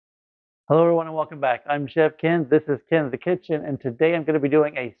Hello everyone and welcome back. I'm Chef Ken. This is Ken in the Kitchen, and today I'm going to be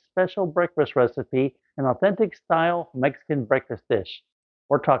doing a special breakfast recipe, an authentic style Mexican breakfast dish.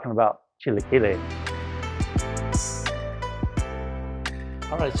 We're talking about chilaquiles.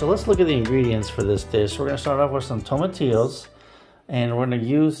 Alright, so let's look at the ingredients for this dish. We're going to start off with some tomatillos, and we're going to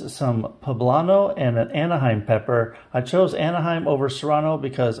use some poblano and an Anaheim pepper. I chose Anaheim over Serrano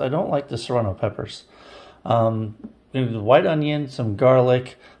because I don't like the Serrano peppers. White onion, some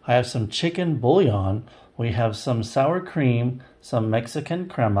garlic. I have some chicken bouillon. We have some sour cream, some Mexican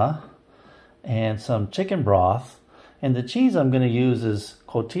crema, and some chicken broth. And the cheese I'm going to use is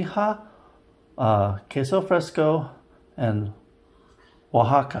Tortilla, queso fresco, and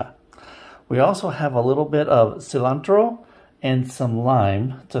Oaxaca. We also have a little bit of cilantro and some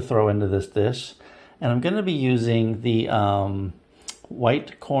lime to throw into this dish. And I'm going to be using the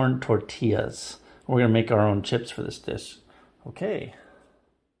white corn tortillas. We're going to make our own chips for this dish.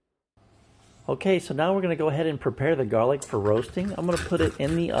 Okay, so now we're going to go ahead and prepare the garlic for roasting. I'm going to put it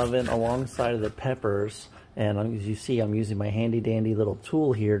in the oven alongside of the peppers. And as you see, I'm using my handy dandy little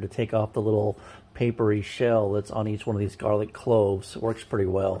tool here to take off the little papery shell that's on each one of these garlic cloves. It works pretty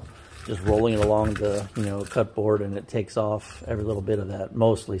well. Just rolling it along the cut board, and it takes off every little bit of that.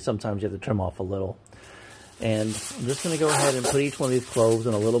 Mostly, sometimes you have to trim off a little. And I'm just going to go ahead and put each one of these cloves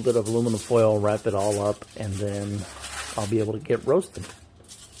in a little bit of aluminum foil, wrap it all up, and then I'll be able to get roasted.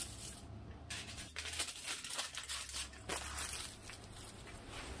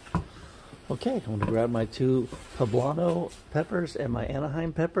 Okay, I'm going to grab my two poblano peppers and my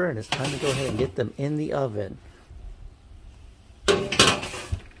Anaheim pepper, and it's time to go ahead and get them in the oven.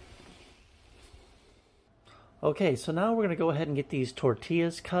 Okay, so now we're going to go ahead and get these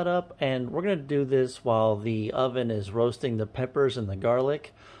tortillas cut up, and we're going to do this while the oven is roasting the peppers and the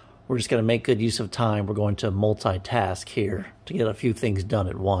garlic. We're just going to make good use of time. We're going to multitask here to get a few things done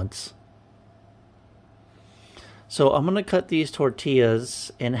at once. So I'm going to cut these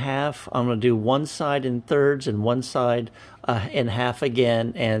tortillas in half. I'm going to do one side in thirds and one side in half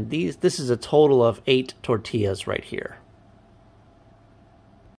again, and this is a total of 8 tortillas right here.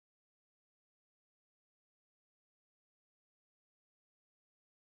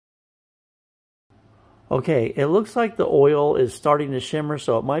 Okay, it looks like the oil is starting to shimmer,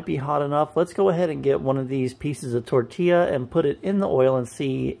 so it might be hot enough. Let's go ahead and get one of these pieces of tortilla and put it in the oil and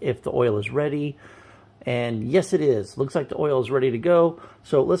see if the oil is ready. And yes, it is. Looks like the oil is ready to go.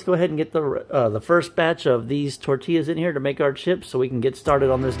 So let's go ahead and get the first batch of these tortillas in here to make our chips so we can get started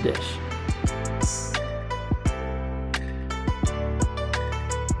on this dish.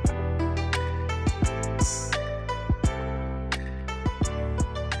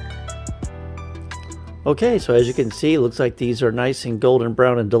 Okay, so as you can see, it looks like these are nice and golden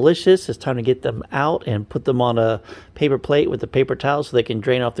brown and delicious. It's time to get them out and put them on a paper plate with a paper towel so they can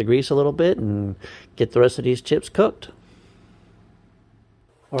drain off the grease a little bit and get the rest of these chips cooked.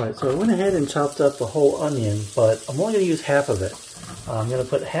 Alright, so I went ahead and chopped up the whole onion, but I'm only going to use half of it. I'm going to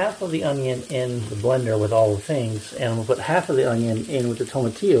put half of the onion in the blender with all the things, and I'm going to put half of the onion in with the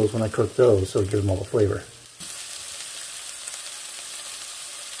tomatillos when I cook those so it gives them all the flavor.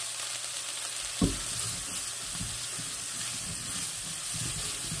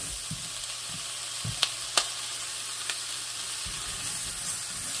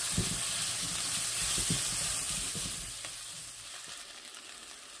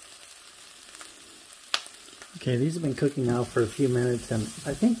 Okay, these have been cooking now for a few minutes, and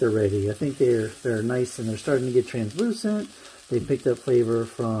I think they're ready. I think they're nice, and they're starting to get translucent. They picked up flavor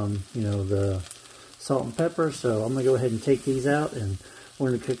from, the salt and pepper, so I'm going to go ahead and take these out, and we're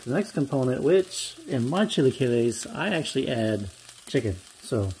going to cook the next component, which, in my chilaquiles, I actually add chicken.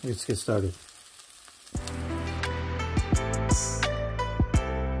 So, let's get started.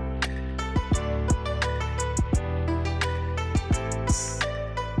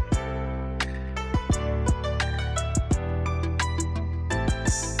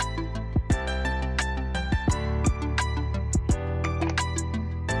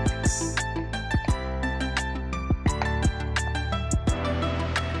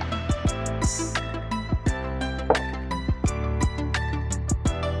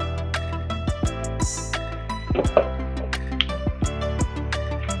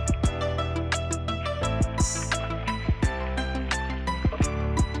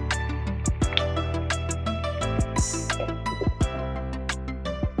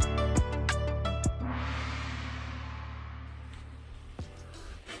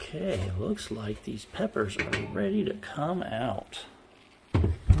 Okay, looks like these peppers are ready to come out.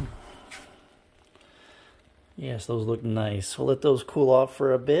 Yes, those look nice. We'll let those cool off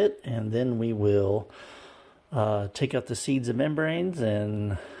for a bit, and then we will take out the seeds and membranes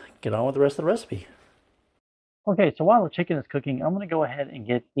and get on with the rest of the recipe. Okay, so while the chicken is cooking, I'm going to go ahead and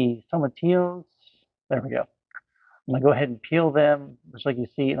get the tomatillos. There we go. I'm going to go ahead and peel them, just like you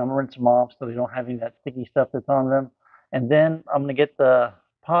see, and I'm going to rinse them off so they don't have any of that sticky stuff that's on them. And then I'm going to get the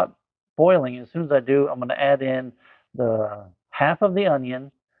pot boiling. As soon as I do, I'm going to add in the half of the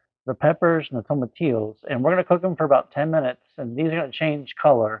onion, the peppers, and the tomatillos. And we're going to cook them for about 10 minutes. And these are going to change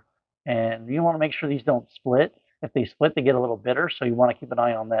color. And you want to make sure these don't split. If they split, they get a little bitter, so you want to keep an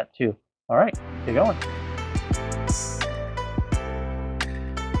eye on that too. All right, get going.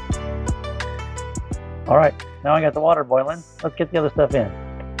 All right, now I got the water boiling. Let's get the other stuff in.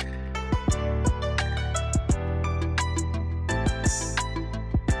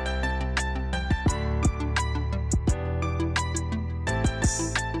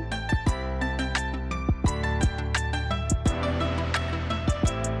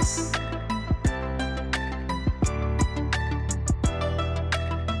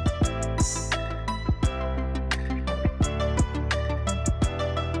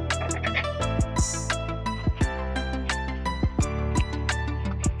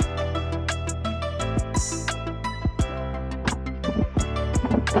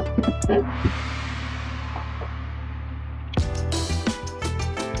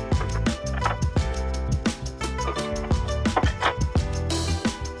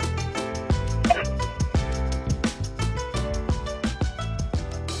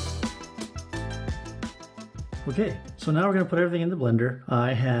 Okay, so now we're going to put everything in the blender.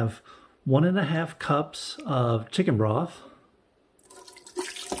 I have 1.5 cups of chicken broth.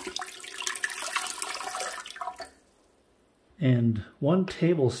 And 1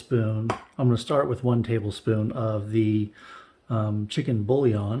 tablespoon, I'm going to start with 1 tablespoon of the chicken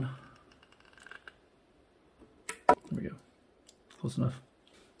bouillon. There we go, close enough.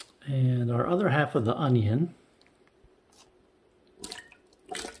 And our other half of the onion.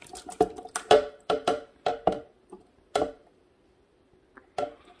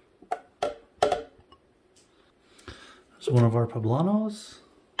 There's one of our poblanos.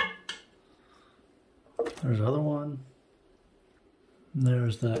 There's the other one.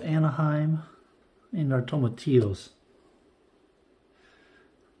 There's the 𝐤𝐸𝐤𝐿 and our tomatillos.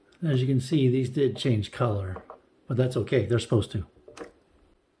 As you can see, these did change color, but that's okay. They're supposed to.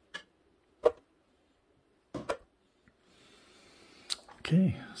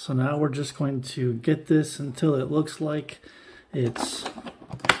 Okay, so now we're just going to get this until it looks like it's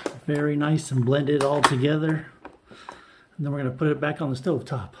very nice and blended all together. And then we're going to put it back on the stove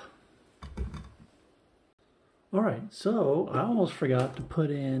top. Alright, so I almost forgot to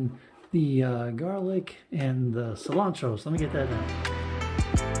put in the garlic and the cilantro, so let me get that done.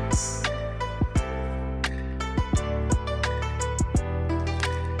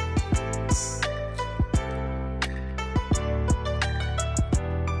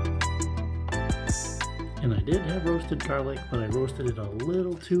 And I did have roasted garlic, but I roasted it a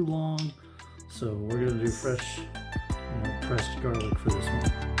little too long, so we're going to do fresh, pressed garlic for this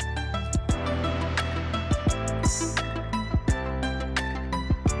one.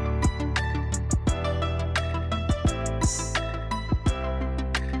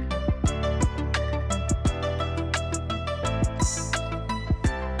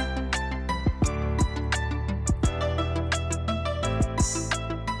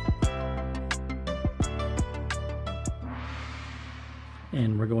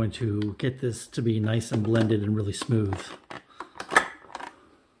 And we're going to get this to be nice and blended and really smooth.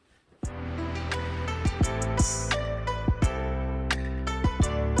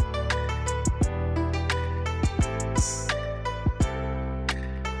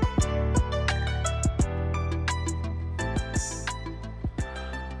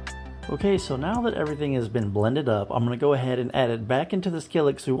 Okay, so now that everything has been blended up, I'm going to go ahead and add it back into the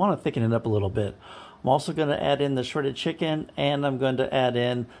skillet because we want to thicken it up a little bit. I'm also going to add in the shredded chicken, and I'm going to add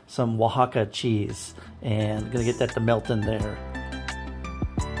in some Oaxaca cheese, and I'm going to get that to melt in there.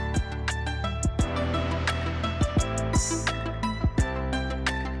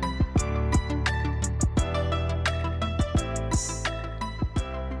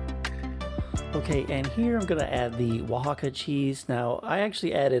 Okay, and here I'm going to add the Oaxaca cheese. Now, I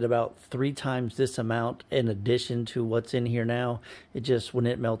actually added about 3 times this amount in addition to what's in here now. It just, when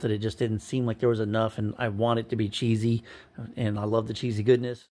it melted, it just didn't seem like there was enough, and I want it to be cheesy, and I love the cheesy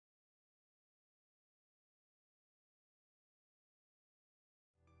goodness.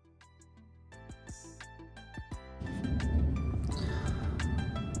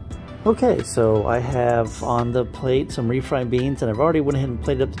 Okay, so I have on the plate some refried beans, and I've already went ahead and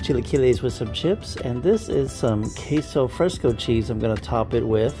plated up the chilaquiles with some chips, and this is some queso fresco cheese I'm going to top it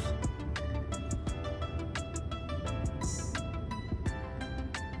with.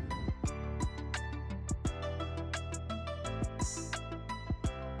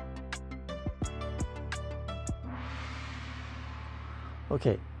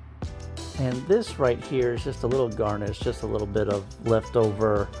 Okay, and this right here is just a little garnish, just a little bit of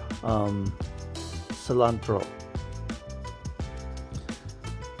leftover cilantro.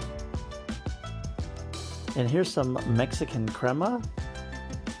 And here's some Mexican crema.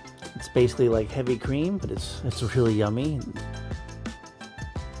 It's basically like heavy cream, but it's really yummy.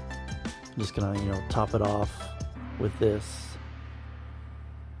 I'm just gonna, top it off with this.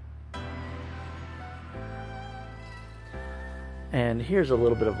 And here's a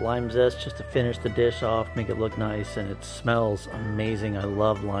little bit of lime zest just to finish the dish off, make it look nice, and it smells amazing. I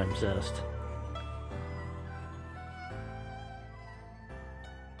love lime zest.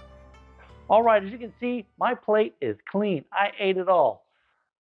 All right, as you can see, my plate is clean. I ate it all.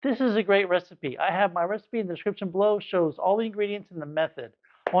 This is a great recipe. I have my recipe in the description below, shows all the ingredients and the method.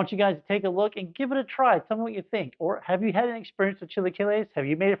 I want you guys to take a look and give it a try. Tell me what you think. Or have you had an experience with chilaquiles? Have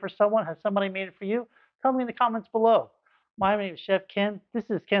you made it for someone? Has somebody made it for you? Tell me in the comments below. My name is Chef Ken. This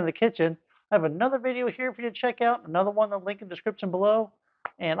is Ken in the Kitchen. I have another video here for you to check out, another one in the link in the description below.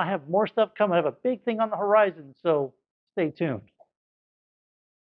 And I have more stuff coming. I have a big thing on the horizon, so stay tuned.